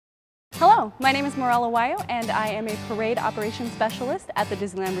Hello, my name is Morella Wayo and I am a Parade Operations Specialist at the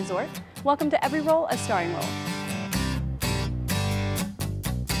Disneyland Resort. Welcome to Every Role, a Starring Role.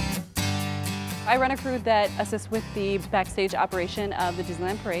 I run a crew that assists with the backstage operation of the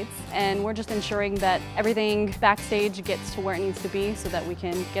Disneyland parades, and we're just ensuring that everything backstage gets to where it needs to be so that we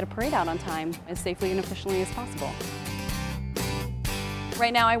can get a parade out on time as safely and efficiently as possible.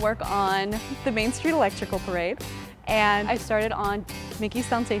 Right now I work on the Main Street Electrical Parade, and I started on Mickey's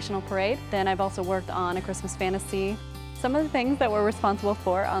Sensational Parade. Then I've also worked on A Christmas Fantasy. Some of the things that we're responsible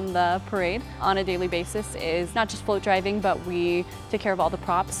for on the parade on a daily basis is not just float driving, but we take care of all the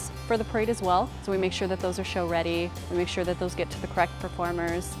props for the parade as well. So we make sure that those are show ready, we make sure that those get to the correct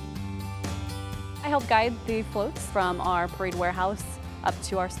performers. I help guide the floats from our parade warehouse up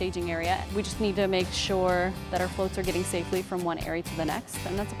to our staging area. We just need to make sure that our floats are getting safely from one area to the next,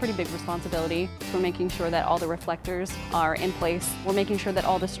 and that's a pretty big responsibility. We're making sure that all the reflectors are in place. We're making sure that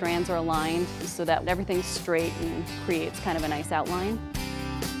all the strands are aligned so that everything's straight and creates kind of a nice outline.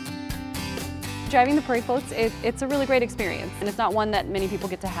 Driving the parade floats, it's a really great experience, and it's not one that many people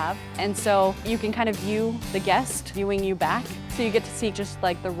get to have. And so you can kind of view the guest viewing you back, so you get to see just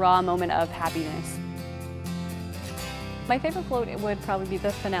like the raw moment of happiness. My favorite float would probably be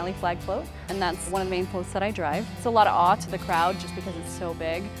the finale flag float, and that's one of the main floats that I drive. It's a lot of awe to the crowd just because it's so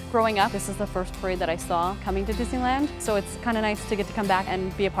big. Growing up, this is the first parade that I saw coming to Disneyland, so it's kind of nice to get to come back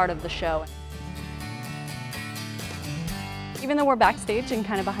and be a part of the show. Even though we're backstage and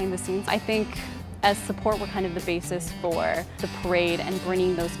kind of behind the scenes, I think as support, we're kind of the basis for the parade and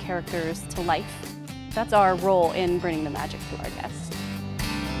bringing those characters to life. That's our role in bringing the magic to our guests.